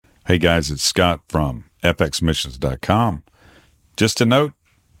Hey guys, it's Scott from fxmissions.com. Just a note,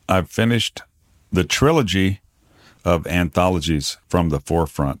 I've finished the trilogy of anthologies From the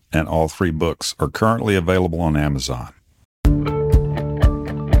Forefront, and all 3 books are currently available on Amazon.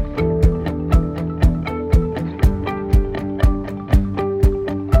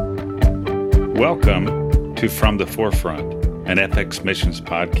 Welcome to From the Forefront, an FX Missions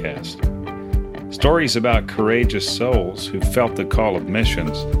podcast. Stories about courageous souls who felt the call of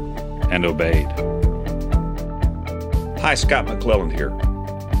missions and obeyed. Hi, Scott McClellan here.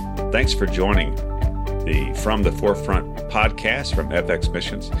 Thanks for joining the From the Forefront podcast from FX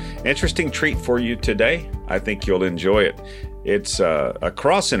Missions. Interesting treat for you today. I think you'll enjoy it. It's a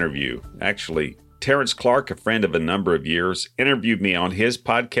cross interview. Actually, Terrence Clark, a friend of a number of years, interviewed me on his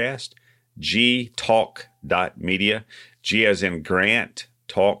podcast, gtalk.media. G as in Grant,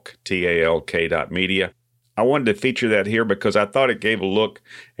 Talk, TALK.media. I wanted to feature that here because I thought it gave a look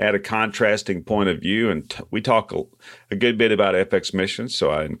at a contrasting point of view, and we talk a good bit about FX Missions,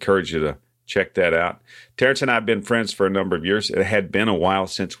 so I encourage you to check that out. Terrence and I have been friends for a number of years. It had been a while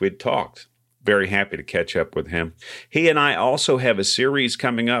since we'd talked. Very happy to catch up with him. He and I also have a series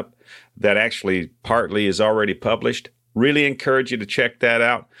coming up that actually partly is already published. Really encourage you to check that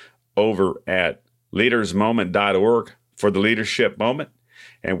out over at leadersmoment.org for the leadership moment.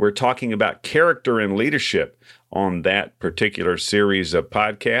 And we're talking about character and leadership on that particular series of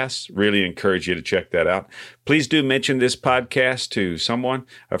podcasts. Really encourage you to check that out. Please do mention this podcast to someone,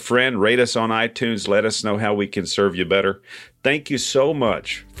 a friend. Rate us on iTunes. Let us know how we can serve you better. Thank you so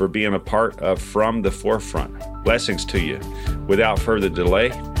much for being a part of From the Forefront. Blessings to you. Without further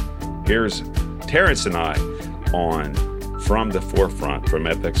delay, here's Terrence and I on From the Forefront from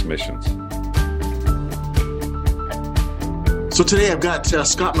FX Missions. So today I've got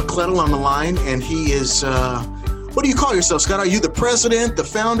Scott McClellan on the line, and he is, what do you call yourself, Scott? Are you the president, the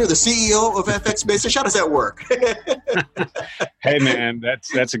founder, the CEO of FX Missions? How does that work? Hey, man,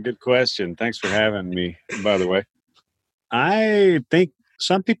 that's a good question. Thanks for having me, by the way. I think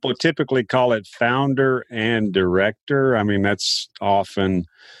some people typically call it founder and director. I mean, that's often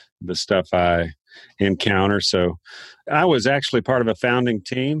the stuff I encounter. So I was actually part of a founding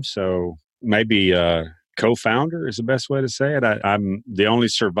team, so maybe co-founder is the best way to say it. I'm the only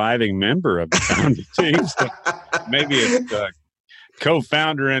surviving member of the founding team, so maybe it's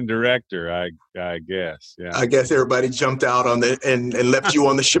co-founder and director, I guess. Yeah. I guess everybody jumped out on and left you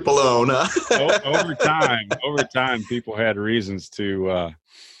on the ship alone. Huh? Over time, people had reasons to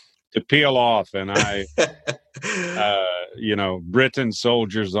peel off, and I, Britain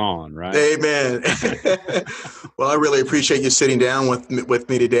soldiers on, right? Amen. Well, I really appreciate you sitting down with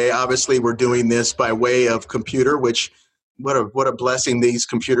me today. Obviously, we're doing this by way of computer, which what a blessing these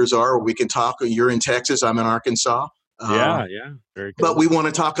computers are. We can talk. You're in Texas. I'm in Arkansas. Yeah, very cool. But we want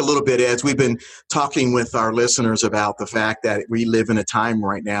to talk a little bit, as we've been talking with our listeners about the fact that we live in a time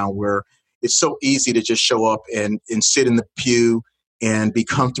right now where it's so easy to just show up and sit in the pew and be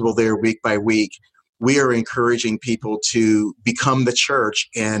comfortable there week by week. We are encouraging people to become the church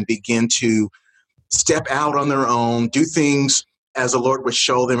and begin to step out on their own, do things as the Lord would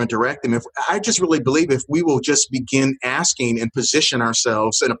show them and direct them. I just really believe if we will just begin asking and position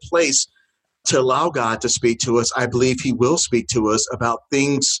ourselves in a place to allow God to speak to us, I believe He will speak to us about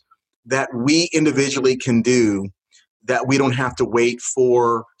things that we individually can do, that we don't have to wait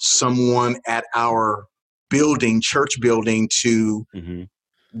for someone at our church building to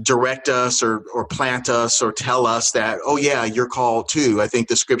direct us or plant us or tell us that, oh yeah, you're called too. I think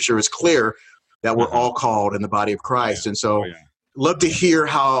the scripture is clear that we're all called in the body of Christ. And so love to hear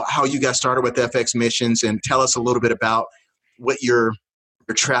how you got started with FX Missions, and tell us a little bit about what your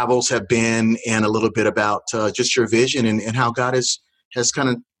travels have been, and a little bit about just your vision and how God has kind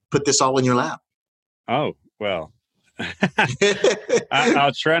of put this all in your lap. Oh, well,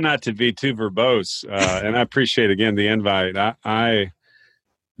 I'll try not to be too verbose, and I appreciate again the invite.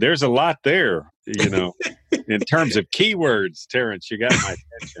 There's a lot there, in terms of keywords. Terrence, you got my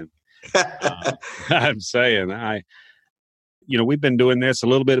attention. I'm saying we've been doing this a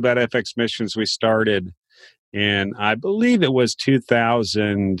little bit about FX Missions. We started in, I believe it was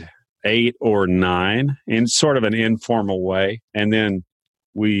 2008 or 9, in sort of an informal way, and then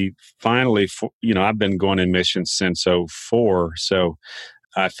we finally, I've been going in missions since 2004. So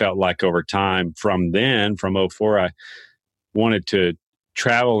I felt like over time from 2004, I wanted to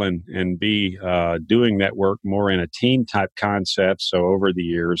travel and be doing that work more in a team type concept. So over the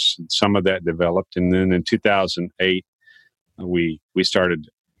years, some of that developed. And then in 2008, we started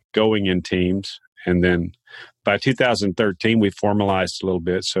going in teams. And then by 2013, we formalized a little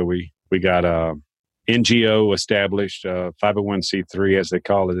bit. So we got NGO established, 501c3 as they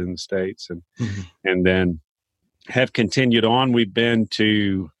call it in the States, and then have continued on. We've been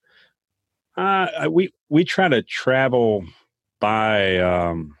to we try to travel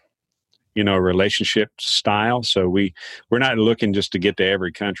by relationship style. So we're not looking just to get to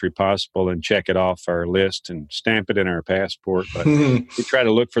every country possible and check it off our list and stamp it in our passport, but we try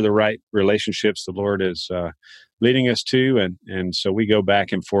to look for the right relationships the Lord is leading us to. And so we go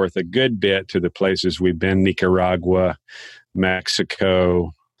back and forth a good bit to the places we've been: Nicaragua,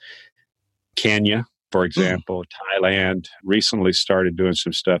 Mexico, Kenya, for example, Thailand. Recently started doing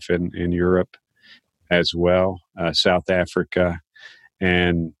some stuff in Europe as well, South Africa,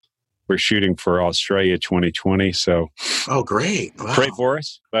 and we're shooting for Australia 2020. So, great! Wow. Pray for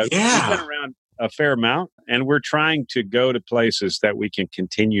us. But we've been around a fair amount, and we're trying to go to places that we can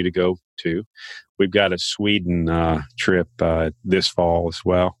continue to go to. We've got a Sweden trip this fall as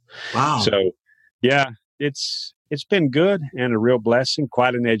well. Wow! So, yeah, it's been good and a real blessing.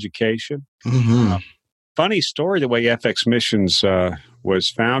 Quite an education. Mm-hmm. Funny story, the way FX Missions was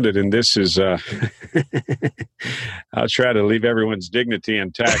founded, and this is, I'll try to leave everyone's dignity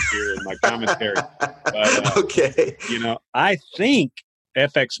intact here in my commentary. But, okay. I think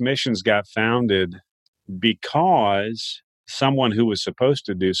FX Missions got founded because someone who was supposed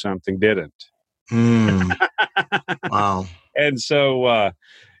to do something didn't. Wow. And so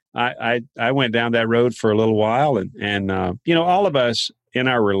I went down that road for a little while, and all of us, in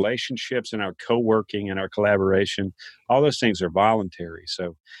our relationships, in our co-working, in our collaboration, all those things are voluntary.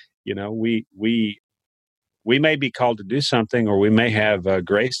 So, we may be called to do something, or we may have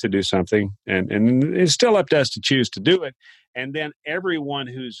grace to do something, and it's still up to us to choose to do it. And then everyone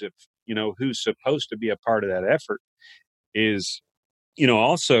who's supposed to be a part of that effort is,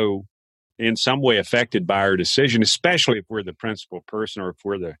 also in some way affected by our decision, especially if we're the principal person or if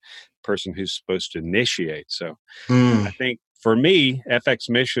we're the person who's supposed to initiate. So I think, for me, FX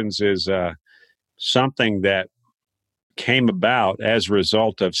Missions is something that came about as a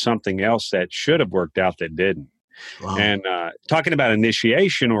result of something else that should have worked out that didn't. Wow. And talking about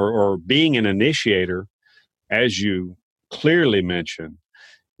initiation or being an initiator, as you clearly mentioned,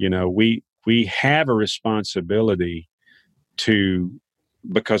 we have a responsibility to,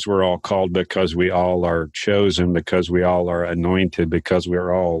 because we're all called, because we all are chosen, because we all are anointed, because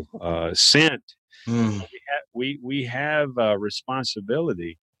we're all sent. We have a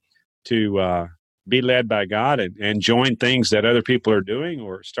responsibility to be led by God and join things that other people are doing,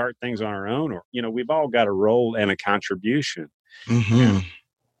 or start things on our own. Or, we've all got a role and a contribution. Mm-hmm.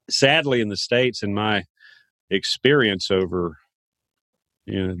 Sadly, in the States, in my experience over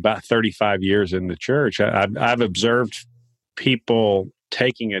about 35 years in the church, I've observed people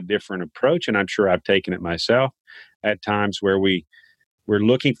taking a different approach, and I'm sure I've taken it myself at times, where we're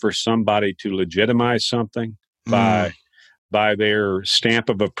looking for somebody to legitimize something by their stamp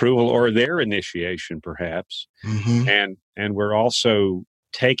of approval or their initiation, perhaps. Mm-hmm. And we're also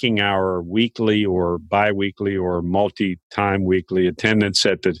taking our weekly or biweekly or multi-time weekly attendance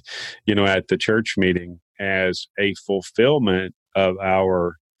at the church meeting as a fulfillment of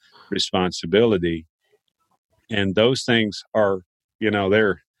our responsibility. And those things are,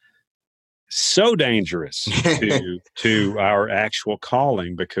 they're so dangerous to our actual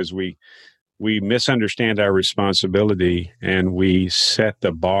calling, because we misunderstand our responsibility, and we set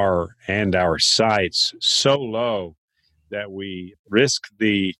the bar and our sights so low that we risk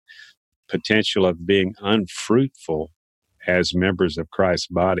the potential of being unfruitful as members of Christ's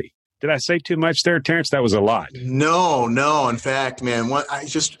body. Did I say too much there, Terrence? That was a lot. No. In fact, man, I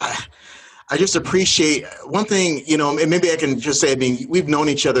just appreciate one thing, and maybe I can just say, we've known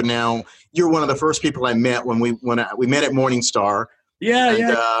each other now. You're one of the first people I met when we met at Morning Star.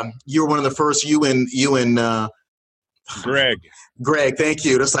 Yeah. You were one of the first. You and Greg, thank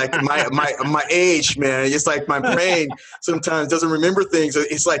you. That's like my age, man. It's like my brain sometimes doesn't remember things.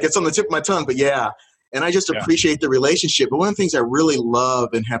 It's like it's on the tip of my tongue. But yeah, and I just appreciate the relationship. But one of the things I really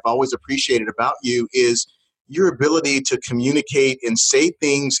love and have always appreciated about you is your ability to communicate and say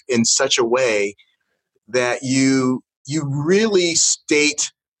things in such a way that you really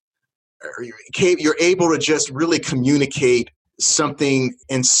state, or you're able to just really communicate something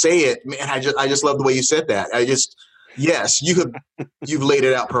and say it. Man, I just love the way you said that. Yes, you've laid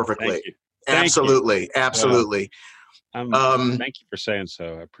it out perfectly. Absolutely. Thank you for saying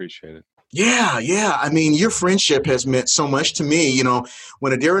so. I appreciate it. Yeah. Your friendship has meant so much to me.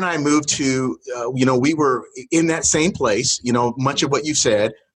 When Adair and I moved to, we were in that same place, much of what you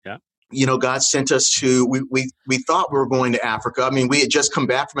said. Yeah. God sent us to, we thought we were going to Africa. I mean, we had just come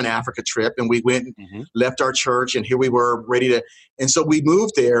back from an Africa trip, and we went and left our church, and here we were ready to, and so we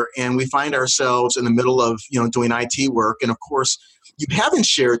moved there, and we find ourselves in the middle of, doing IT work. And of course, you haven't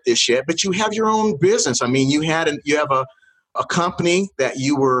shared this yet, but you have your own business. I mean, you have a company that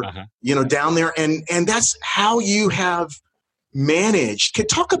you were, down there, and that's how you have managed. Can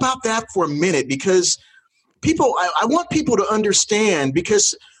talk about that for a minute, because I want people to understand,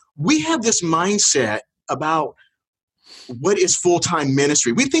 because we have this mindset about what is full-time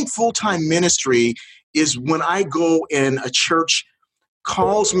ministry. We think full-time ministry is when I go and a church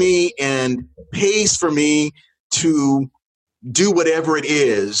calls me and pays for me to do whatever it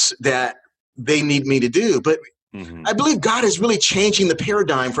is that they need me to do. But I believe God is really changing the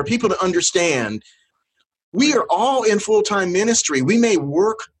paradigm for people to understand we are all in full-time ministry. We may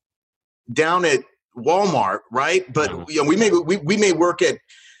work down at Walmart, right? But we may work at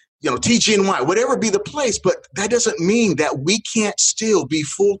TGNY, whatever be the place, but that doesn't mean that we can't still be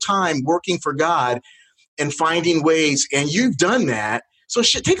full-time working for God and finding ways. And you've done that. So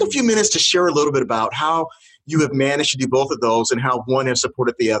take a few minutes to share a little bit about how you have managed to do both of those and how one has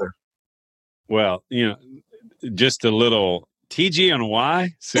supported the other. Well, just a little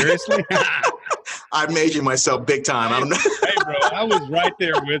TGNY, seriously? I majored myself big time. Hey, bro, I was right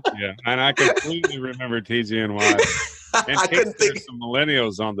there with you, and I completely remember TGNY. And I couldn't think. Some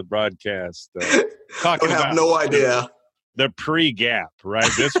millennials on the broadcast talking about. I have no idea. The pre-gap, right?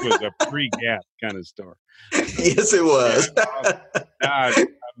 This was a pre-gap kind of story. Yes, it was. I'm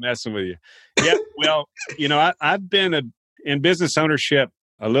messing with you. Yeah, well, I've been in business ownership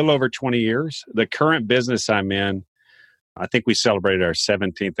a little over 20 years. The current business I'm in, I think we celebrated our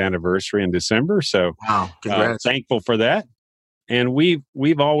 17th anniversary in December. So, wow, congrats. Thankful for that. And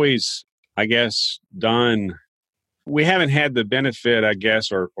we've always, I guess, we haven't had the benefit, I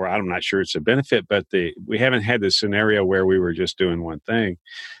guess, or I'm not sure it's a benefit, but we haven't had the scenario where we were just doing one thing.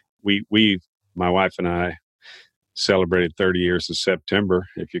 My wife and I celebrated 30 years in September,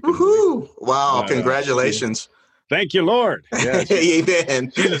 if you can. Woohoo! Wow, congratulations. Thank you, Lord. Yeah,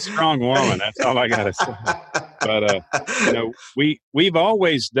 Amen. She's a strong woman. That's all I got to say. But, we've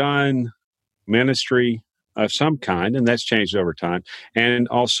always done ministry of some kind, and that's changed over time, and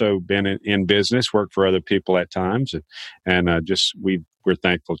also been in business, worked for other people at times, and we're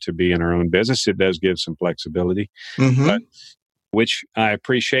thankful to be in our own business. It does give some flexibility, but which I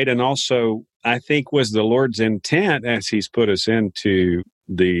appreciate, and also I think was the Lord's intent as He's put us into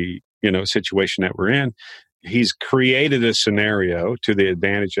the situation that we're in. He's created a scenario to the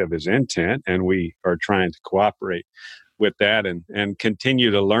advantage of His intent, and we are trying to cooperate with that and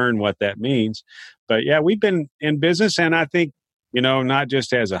continue to learn what that means. But yeah, we've been in business, and I think, not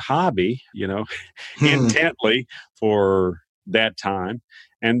just as a hobby, intently for that time.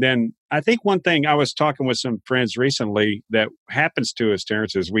 And then I think one thing I was talking with some friends recently that happens to us,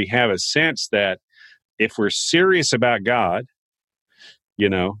 Terrence, is we have a sense that if we're serious about God,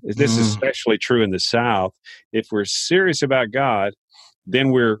 this is especially true in the South, if we're serious about God, then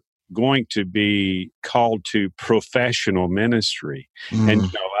we're going to be called to professional ministry. And,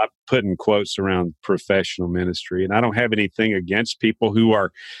 I'm putting quotes around professional ministry, and I don't have anything against people who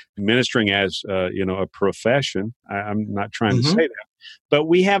are ministering as, a profession. I'm not trying to say that, but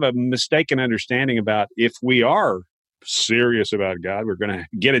we have a mistaken understanding about if we are serious about God, we're going to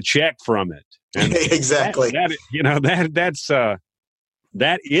get a check from it. And exactly.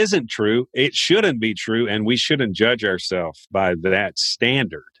 That isn't true. It shouldn't be true, and we shouldn't judge ourselves by that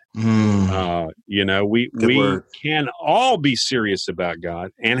standard. We can all be serious about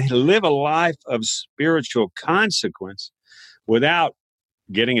God and live a life of spiritual consequence without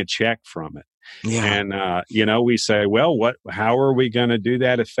getting a check from it. Yeah. And, we say, well, how are we going to do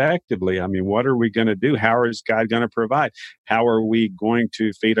that effectively? I mean, what are we going to do? How is God going to provide? How are we going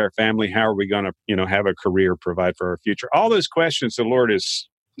to feed our family? How are we going to, have a career, provide for our future? All those questions the Lord is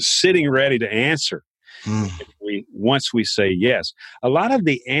sitting ready to answer. Once we say yes. A lot of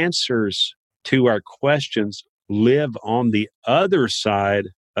the answers to our questions live on the other side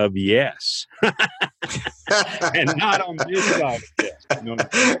of yes, and not on this side of yes.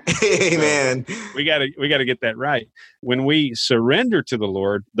 Amen. So we got to get that right. When we surrender to the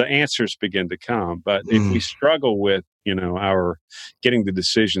Lord, the answers begin to come. But if we struggle with our getting the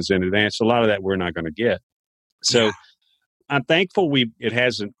decisions in advance, a lot of that we're not going to get. So I'm thankful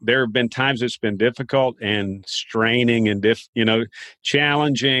there have been times it's been difficult and straining and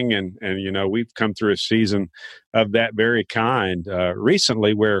challenging. And we've come through a season of that very kind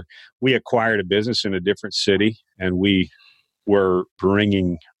recently where we acquired a business in a different city and we were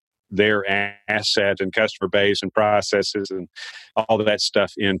bringing their asset and customer base and processes and all of that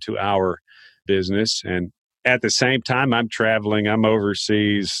stuff into our business. And at the same time, I'm traveling, I'm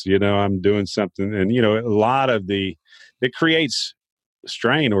overseas, I'm doing something. And, a lot of it creates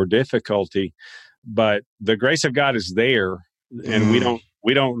strain or difficulty, but the grace of God is there, and we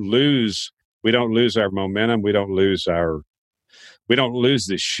don't lose our momentum. We don't lose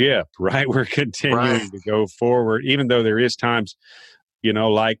the ship, right? We're continuing to go forward, even though there is times,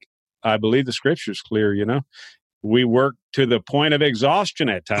 like I believe the scripture's clear, we work to the point of exhaustion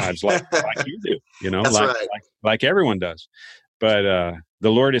at times, like you do, That's right. like everyone does. But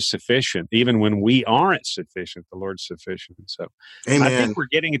the Lord is sufficient. Even when we aren't sufficient, the Lord's sufficient. So Amen. I think we're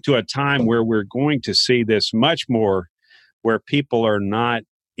getting into a time where we're going to see this much more, where people are not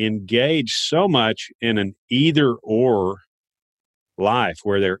engaged so much in an either or life,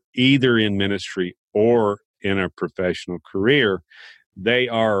 where they're either in ministry or in a professional career. They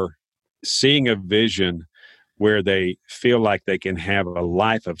are seeing a vision where they feel like they can have a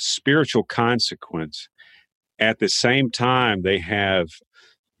life of spiritual consequence. At the same time, they have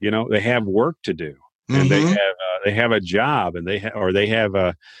work to do, and they have a job, and they have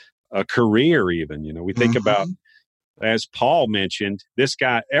a career. Even we think about, as Paul mentioned, this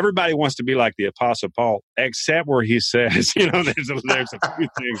guy. Everybody wants to be like the Apostle Paul, except where he says, there's a few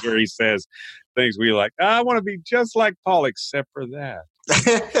things where he says things we like. I want to be just like Paul, except for that.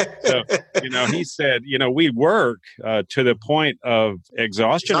 So, he said, we work to the point of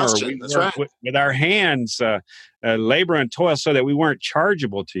exhaustion, or we work with our hands, labor and toil, so that we weren't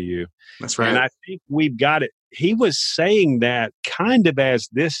chargeable to you. That's right. And I think we've got it. He was saying that kind of as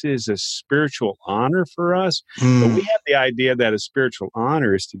this is a spiritual honor for us, but we have the idea that a spiritual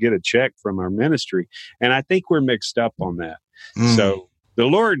honor is to get a check from our ministry. And I think we're mixed up on that. So the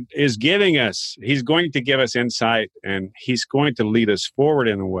Lord is He's going to give us insight, and He's going to lead us forward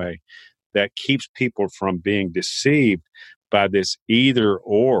in a way that keeps people from being deceived by this either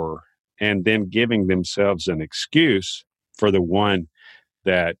or, and then giving themselves an excuse for the one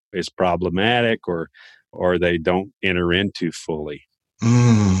that is problematic or they don't enter into fully.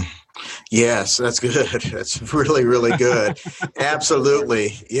 Yes, that's good. That's really, really good.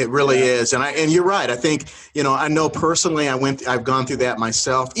 Absolutely. It really is. And you're right. I think, I know personally, I've gone through that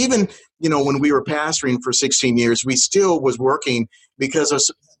myself. Even, when we were pastoring for 16 years, we still was working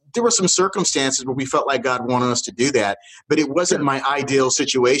because there were some circumstances where we felt like God wanted us to do that, but it wasn't my ideal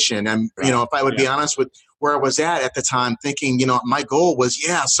situation. And, if I would be honest with where I was at the time, thinking, my goal was,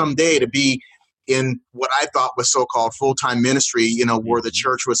 someday to be in what I thought was so-called full-time ministry, where the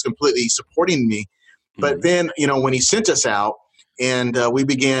church was completely supporting me. But then, when He sent us out and we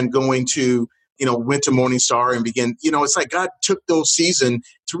began going to, went to Morning Star and began, it's like God took those seasons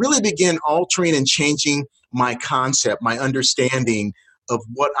to really begin altering and changing my concept, my understanding of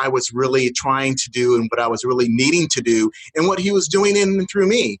what I was really trying to do and what I was really needing to do and what He was doing in and through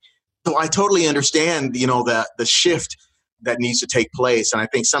me. So I totally understand, the shift that needs to take place. And I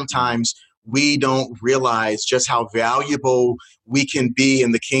think sometimes we don't realize just how valuable we can be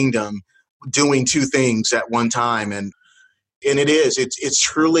in the kingdom doing two things at one time. And it's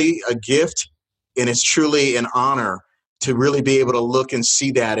truly a gift, and it's truly an honor to really be able to look and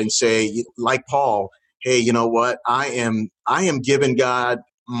see that and say, like Paul, hey, you know what? I am giving God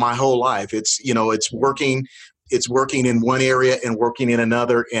my whole life. It's working in one area and working in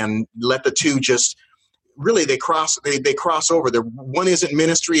another, and let the two just really, they cross over. One isn't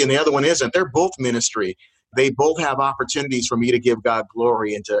ministry and the other one isn't. They're both ministry. They both have opportunities for me to give God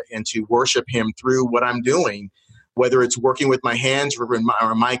glory and to worship Him through what I'm doing, whether it's working with my hands or in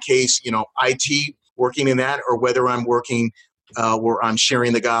my case, IT, working in that, or whether I'm working where I'm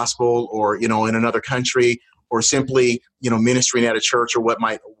sharing the gospel, or in another country, or simply ministering at a church, or what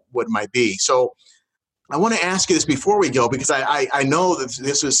might be. So I want to ask you this before we go, because I know that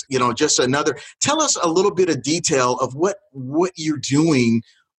this is, just another. Tell us a little bit of detail of what you're doing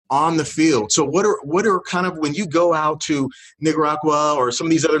on the field. So what are kind of, when you go out to Nicaragua or some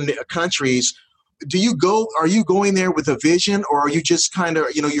of these other countries, are you going there with a vision, or are you just kind of,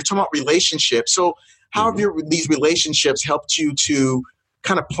 you're talking about relationships. So how have these relationships helped you to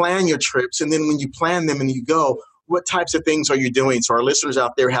kind of plan your trips? And then when you plan them and you go, what types of things are you doing? So our listeners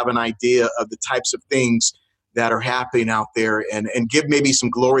out there have an idea of the types of things that are happening out there, and give maybe some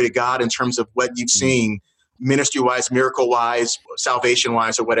glory to God in terms of what you've seen ministry-wise, miracle-wise,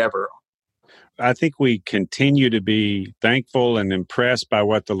 salvation-wise, or whatever. I think we continue to be thankful and impressed by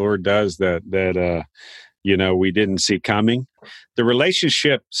what the Lord does that we didn't see coming. The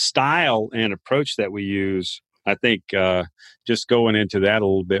relationship style and approach that we use, I think just going into that a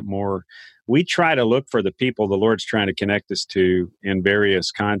little bit more, we try to look for the people the Lord's trying to connect us to in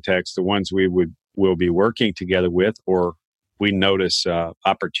various contexts, the ones we will be working together with, or we notice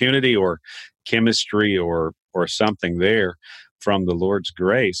opportunity or chemistry or something there from the Lord's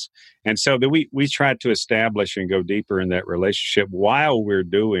grace. And so that we try to establish and go deeper in that relationship while we're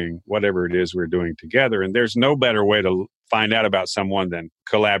doing whatever it is we're doing together. And there's no better way to find out about someone than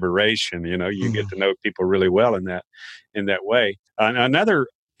collaboration. You get to know people really well in that way. Another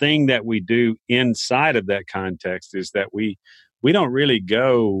thing that we do inside of that context is that we don't really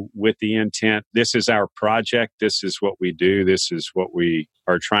go with the intent, this is our project, this is what we do, this is what we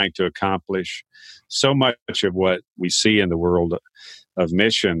are trying to accomplish. So much of what we see in the world of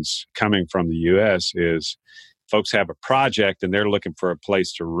missions coming from the U.S. is folks have a project and they're looking for a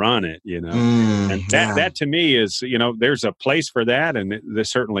place to run it, and that to me is, there's a place for that. And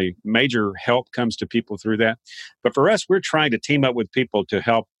there's certainly major help comes to people through that. But for us, we're trying to team up with people to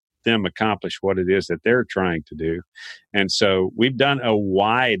help them accomplish what it is that they're trying to do. And so we've done a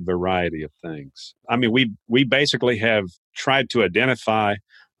wide variety of things. I mean, we basically have tried to identify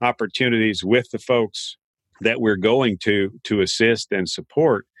opportunities with the folks that we're going to assist and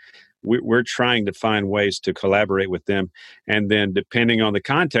support. We're trying to find ways to collaborate with them. And then depending on the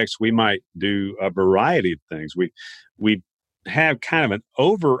context, we might do a variety of things. We have kind of an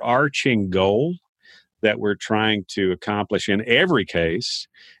overarching goal that we're trying to accomplish in every case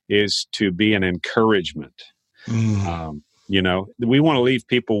is to be an encouragement. We want to leave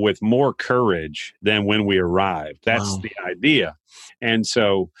people with more courage than when we arrived. That's the idea. And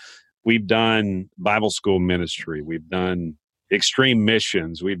so we've done Bible school ministry. We've done extreme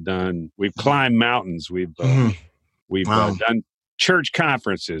missions. We've climbed mountains. We've done church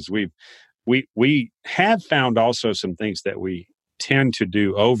conferences. We have found also some things that we tend to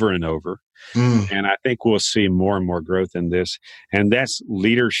do over and over. And I think we'll see more and more growth in this. And that's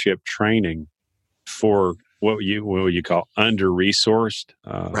leadership training for what you call under-resourced.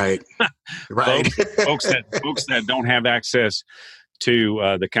 Right. folks that don't have access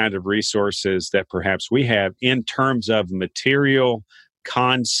to the kind of resources that perhaps we have in terms of material,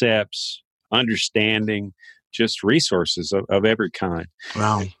 concepts, understanding, just resources of every kind.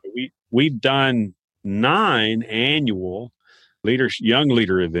 Wow. We've done 9 annual young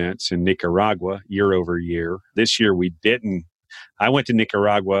leader events in Nicaragua year over year. This year we didn't. I went to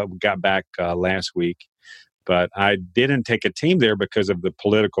Nicaragua, got back last week, but I didn't take a team there because of the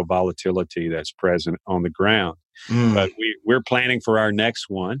political volatility that's present on the ground. But we're planning for our next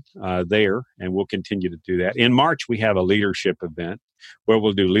one there, and we'll continue to do that. In March, we have a leadership event where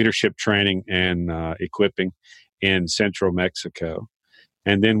we'll do leadership training and equipping in central Mexico.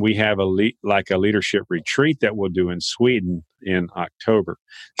 And then we have a leadership retreat that we'll do in Sweden in October.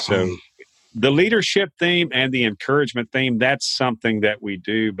 So the leadership theme and the encouragement theme, that's something that we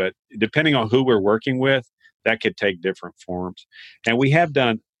do. But depending on who we're working with, that could take different forms. And we have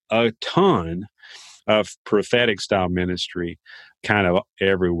done a ton of prophetic style ministry kind of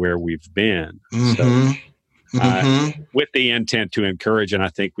everywhere we've been. So with the intent to encourage, and I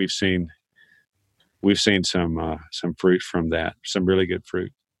think we've seen some fruit from that, some really good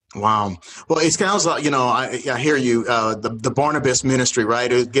fruit. Wow. Well, it sounds like, I hear you, the Barnabas ministry,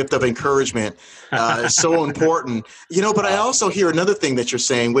 right? A gift of encouragement is so important, but I also hear another thing that you're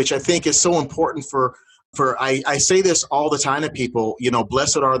saying, which I think is so important I say this all the time to people,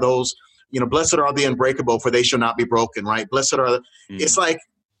 blessed are those, blessed are the unbreakable, for they shall not be broken, right? Blessed are, it's like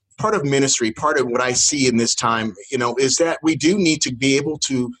part of ministry, part of what I see in this time, is that we do need to be able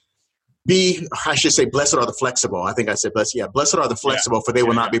to blessed are the flexible. I think I said blessed. Yeah, blessed are the flexible, for they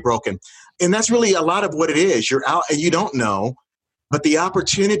will not be broken. And that's really a lot of what it is. You're out and you don't know, but the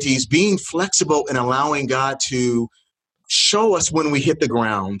opportunities, being flexible and allowing God to show us when we hit the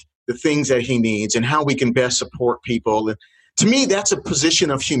ground, the things that he needs and how we can best support people. And to me, that's a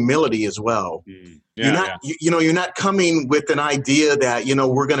position of humility as well. You're not coming with an idea that,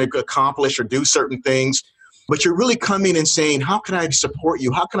 we're going to accomplish or do certain things. But you're really coming and saying, how can I support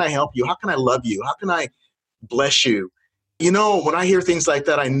you? How can I help you? How can I love you? How can I bless you? When I hear things like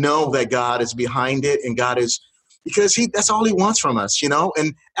that, I know that God is behind it, and God is, because that's all he wants from us,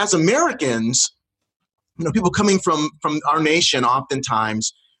 And as Americans, people coming from our nation,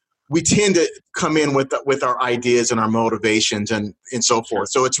 oftentimes we tend to come in with our ideas and our motivations and so forth.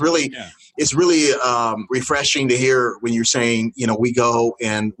 So it's really refreshing to hear when you're saying, we go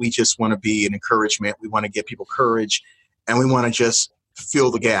and we just want to be an encouragement. We want to give people courage, and we want to just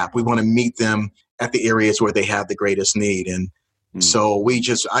fill the gap. We want to meet them at the areas where they have the greatest need. And so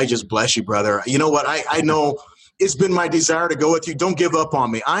I just bless you, brother. You know what? I know it's been my desire to go with you. Don't give up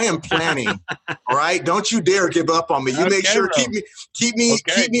on me. I am planning. All right. Don't you dare give up on me. You make sure, bro. keep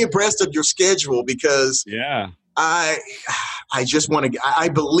me abreast of your schedule, because I just want to, I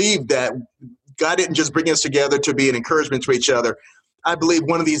believe that God didn't just bring us together to be an encouragement to each other. I believe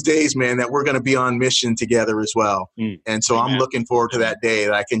one of these days, man, that we're going to be on mission together as well. And so I'm looking forward to that day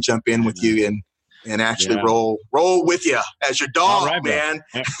that I can jump in with you and actually roll with you as your dog, right, man.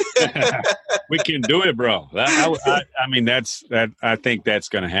 We can do it, bro. I mean, I think that's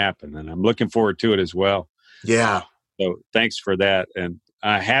going to happen, and I'm looking forward to it as well. Yeah. So thanks for that. And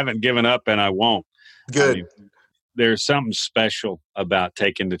I haven't given up, and I won't. Good. I mean, there's something special about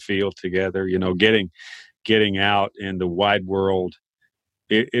taking the field together, getting out in the wide world.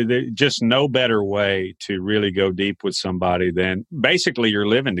 It just no better way to really go deep with somebody than basically you're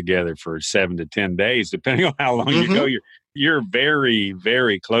living together for 7 to 10 days, depending on how long you go. You're very,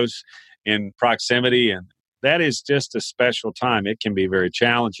 very close in proximity, and that is just a special time. It can be very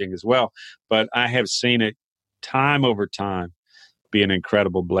challenging as well, but I have seen it time over time be an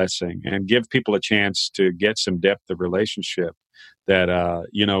incredible blessing and give people a chance to get some depth of relationship that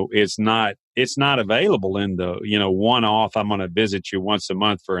it's not available in the one-off. I'm going to visit you once a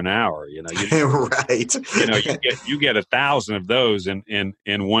month for an hour. Right. You get 1,000 of those in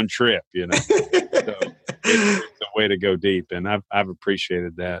one trip. So it's a way to go deep, and I've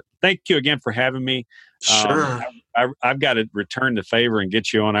appreciated that. Thank you again for having me. Sure. I've got to return the favor and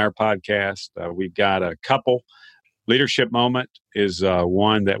get you on our podcast. We've got a couple. Leadership Moment is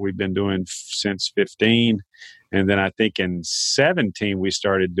one that we've been doing since 15. And then I think in 17, we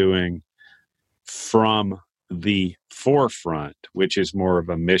started doing From the Forefront, which is more of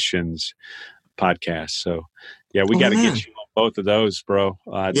a missions podcast. So, yeah, we got to get you on both of those, bro.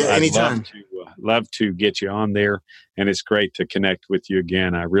 Anytime. I'd love to get you on there. And it's great to connect with you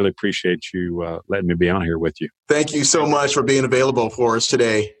again. I really appreciate you letting me be on here with you. Thank you so much for being available for us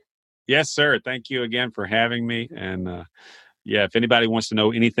today. Yes, sir. Thank you again for having me. And if anybody wants to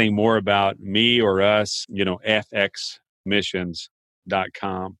know anything more about me or us,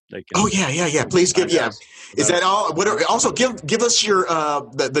 fxmissions.com. They can. Oh, yeah. Please give. Yeah. Is that all? Also, give us your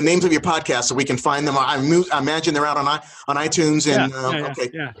the names of your podcasts so we can find them. I imagine they're out on iTunes. And okay.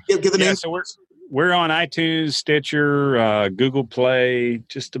 Yeah. Give the names. So we're on iTunes, Stitcher, Google Play,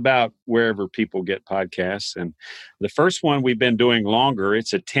 just about wherever people get podcasts. And the first one we've been doing longer.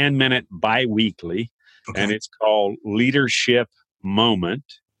 It's a 10-minute bi-weekly, and it's called Leadership Moment.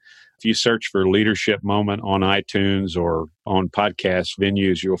 If you search for Leadership Moment on iTunes or on podcast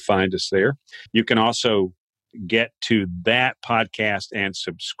venues, you'll find us there. You can also get to that podcast and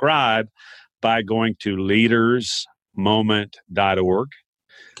subscribe by going to leadersmoment.org.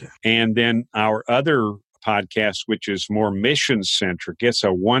 And then our other podcast, which is more mission-centric, it's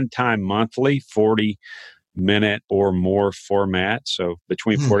a one-time monthly 40-minute or more format, so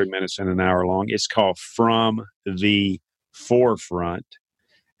between 40 minutes and an hour long. It's called From the Forefront,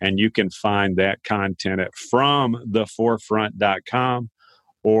 and you can find that content at fromtheforefront.com,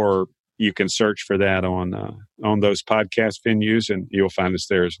 or you can search for that on those podcast venues, and you'll find us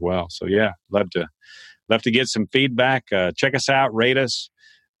there as well. So, yeah, love to get some feedback. Check us out, rate us,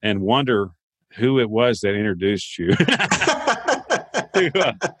 and wonder who it was that introduced you to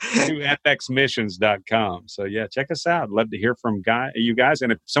fxmissions.com. So, yeah, check us out. Love to hear from you guys.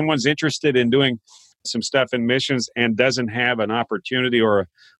 And if someone's interested in doing some stuff in missions and doesn't have an opportunity or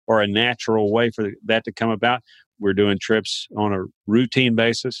a natural way for that to come about, we're doing trips on a routine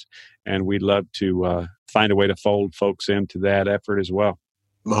basis, and we'd love to find a way to fold folks into that effort as well.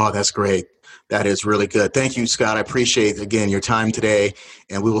 Oh, that's great. That is really good. Thank you, Scott. I appreciate, again, your time today,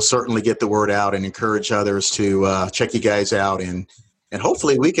 and we will certainly get the word out and encourage others to check you guys out, and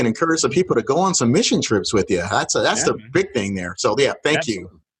hopefully we can encourage some people to go on some mission trips with you. That's the big thing there. So, yeah, thank you.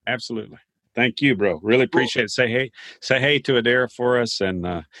 Absolutely. Thank you, bro. Really appreciate it. Say hey to Adair for us, and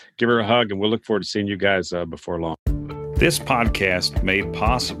give her a hug, and we'll look forward to seeing you guys before long. This podcast made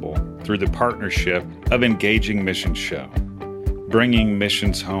possible through the partnership of Engaging Missions Show, bringing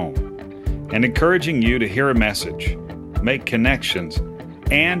missions home, and encouraging you to hear a message, make connections,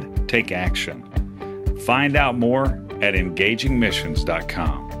 and take action. Find out more at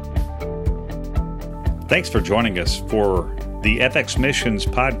engagingmissions.com. Thanks for joining us for the FX Missions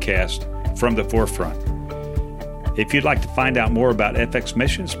podcast, From the Forefront. If you'd like to find out more about FX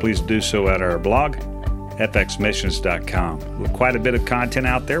Missions, please do so at our blog, fxmissions.com. Quite a bit of content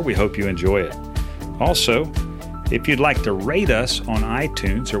out there. We hope you enjoy it. Also, if you'd like to rate us on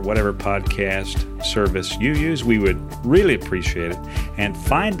iTunes or whatever podcast service you use, we would really appreciate it. And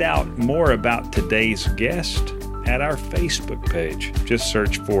find out more about today's guest at our Facebook page. Just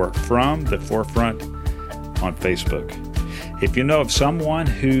search for From the Forefront on Facebook. If you know of someone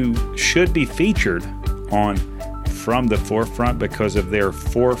who should be featured on From the Forefront because of their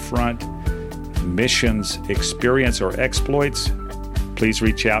forefront missions experience or exploits, please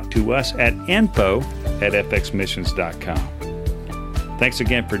reach out to us at info@fxmissions.com. Thanks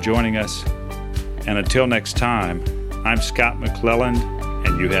again for joining us. And until next time, I'm Scott McClelland,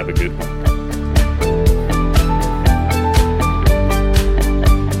 and you have a good one.